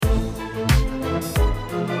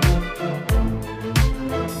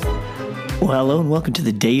Well, hello and welcome to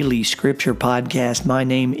the Daily Scripture Podcast. My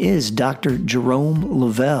name is Dr. Jerome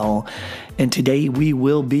Lavelle, and today we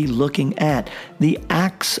will be looking at the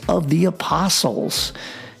Acts of the Apostles,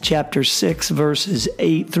 chapter 6, verses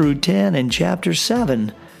 8 through 10, and chapter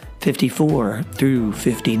 7, 54 through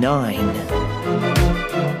 59.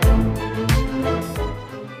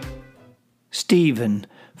 Stephen,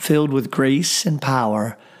 filled with grace and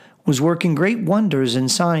power, was working great wonders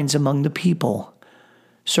and signs among the people.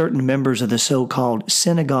 Certain members of the so-called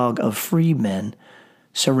synagogue of freemen,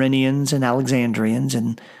 Cyrenians and Alexandrians,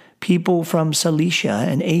 and people from Cilicia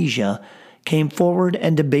and Asia came forward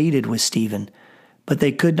and debated with Stephen, but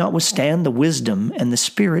they could not withstand the wisdom and the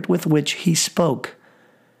spirit with which he spoke.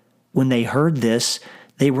 When they heard this,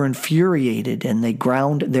 they were infuriated, and they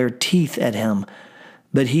ground their teeth at him.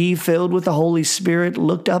 But he, filled with the Holy Spirit,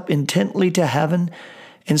 looked up intently to heaven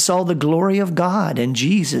and saw the glory of God and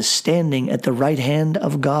Jesus standing at the right hand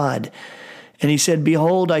of God. And he said,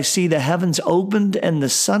 "Behold, I see the heavens opened and the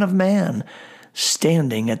Son of Man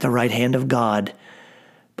standing at the right hand of God."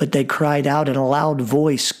 But they cried out in a loud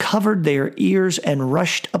voice, covered their ears, and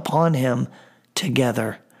rushed upon him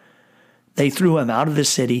together. They threw him out of the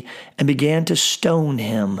city and began to stone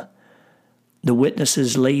him. The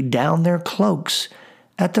witnesses laid down their cloaks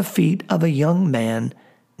at the feet of a young man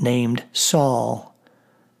named Saul.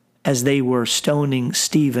 As they were stoning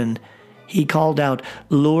Stephen, he called out,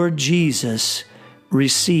 "Lord Jesus,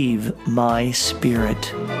 receive my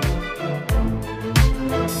spirit."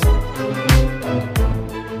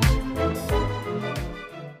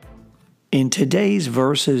 In today's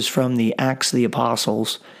verses from the Acts of the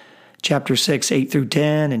Apostles, chapter 6, 8 through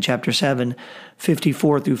 10, and chapter 7,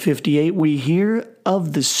 54 through 58, we hear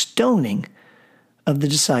of the stoning of the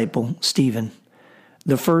disciple Stephen,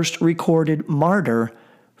 the first recorded martyr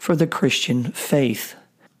for the Christian faith.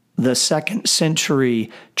 The 2nd century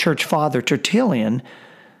church father Tertullian,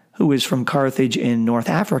 who is from Carthage in North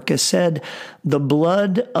Africa, said, "The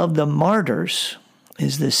blood of the martyrs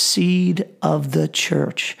is the seed of the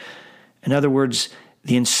church." In other words,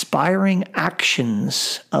 the inspiring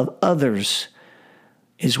actions of others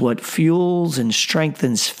is what fuels and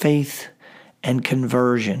strengthens faith and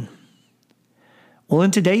conversion. Well, in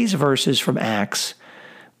today's verses from Acts,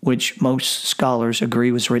 which most scholars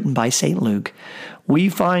agree was written by St. Luke, we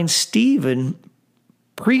find Stephen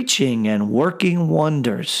preaching and working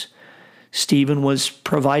wonders. Stephen was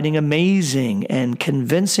providing amazing and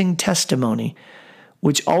convincing testimony,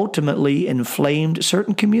 which ultimately inflamed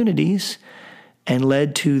certain communities and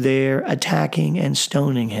led to their attacking and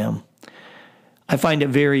stoning him. I find it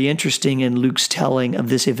very interesting in Luke's telling of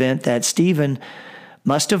this event that Stephen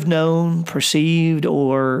must have known, perceived,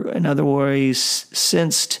 or in other ways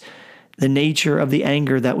sensed the nature of the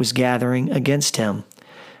anger that was gathering against him.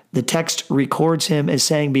 The text records him as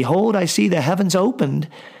saying, "Behold, I see the heavens opened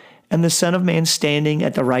and the Son of Man standing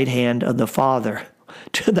at the right hand of the Father."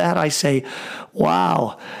 To that I say,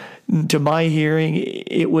 wow. To my hearing,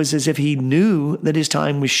 it was as if he knew that his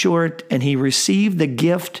time was short, and he received the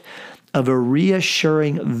gift of a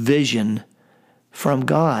reassuring vision from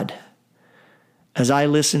God. As I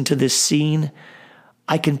listen to this scene,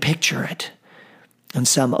 I can picture it. In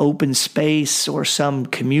some open space or some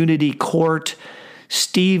community court,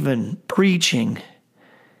 Stephen preaching,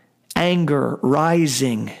 anger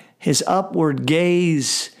rising, his upward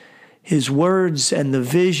gaze, his words and the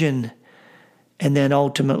vision, and then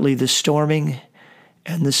ultimately the storming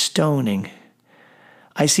and the stoning.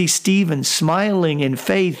 I see Stephen smiling in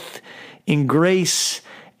faith, in grace,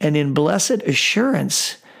 and in blessed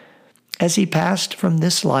assurance as he passed from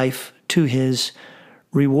this life to his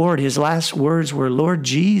reward. His last words were, "Lord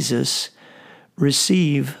Jesus,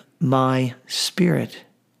 receive my spirit."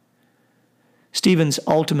 Stephen's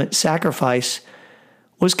ultimate sacrifice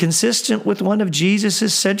was consistent with one of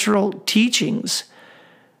Jesus' central teachings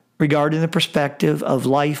regarding the perspective of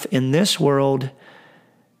life in this world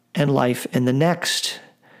and life in the next.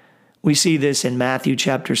 We see this in Matthew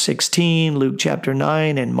chapter 16, Luke chapter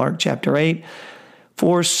 9, and Mark chapter 8.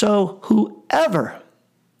 "For so whoever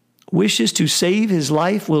wishes to save his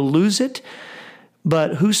life will lose it,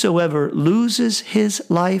 but whosoever loses his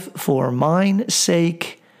life for mine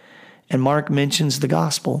sake," and Mark mentions the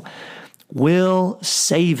gospel, "will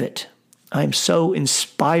save it." I'm so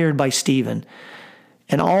inspired by Stephen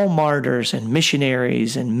and all martyrs and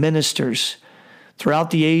missionaries and ministers throughout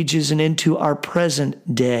the ages and into our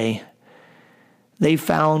present day. They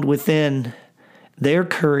found within their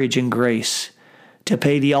courage and grace to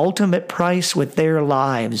pay the ultimate price with their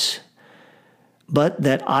lives, but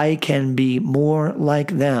that I can be more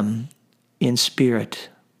like them in spirit.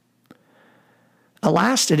 A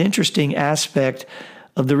last and interesting aspect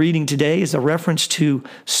of the reading today is a reference to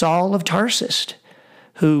Saul of Tarsus,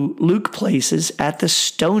 who Luke places at the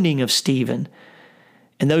stoning of Stephen.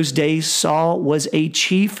 In those days, Saul was a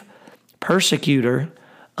chief persecutor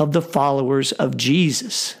of the followers of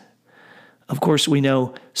Jesus. Of course, we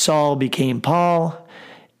know Saul became Paul,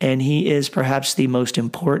 and he is perhaps the most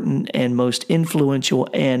important and most influential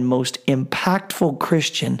and most impactful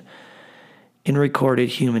Christian in recorded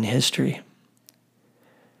human history.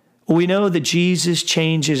 We know that Jesus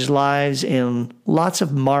changes lives in lots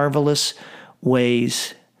of marvelous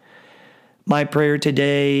ways. My prayer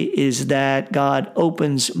today is that God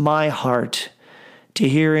opens my heart to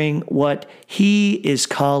hearing what He is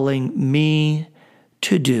calling me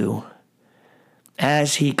to do,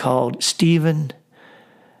 as He called Stephen,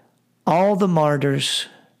 all the martyrs,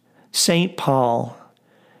 St. Paul,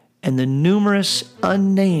 and the numerous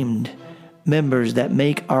unnamed members that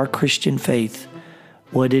make our Christian faith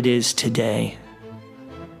what it is today.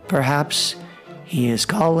 Perhaps He is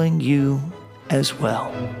calling you as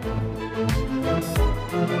well.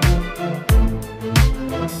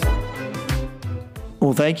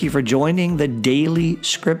 Well, thank you for joining the Daily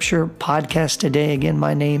Scripture Podcast today. Again,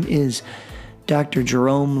 my name is Dr.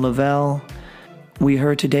 Jerome Lavelle. We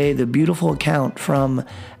heard today the beautiful account from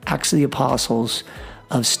Acts of the Apostles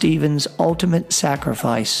of Stephen's ultimate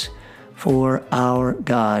sacrifice for our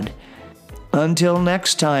God. Until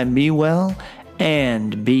next time, be well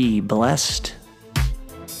and be blessed.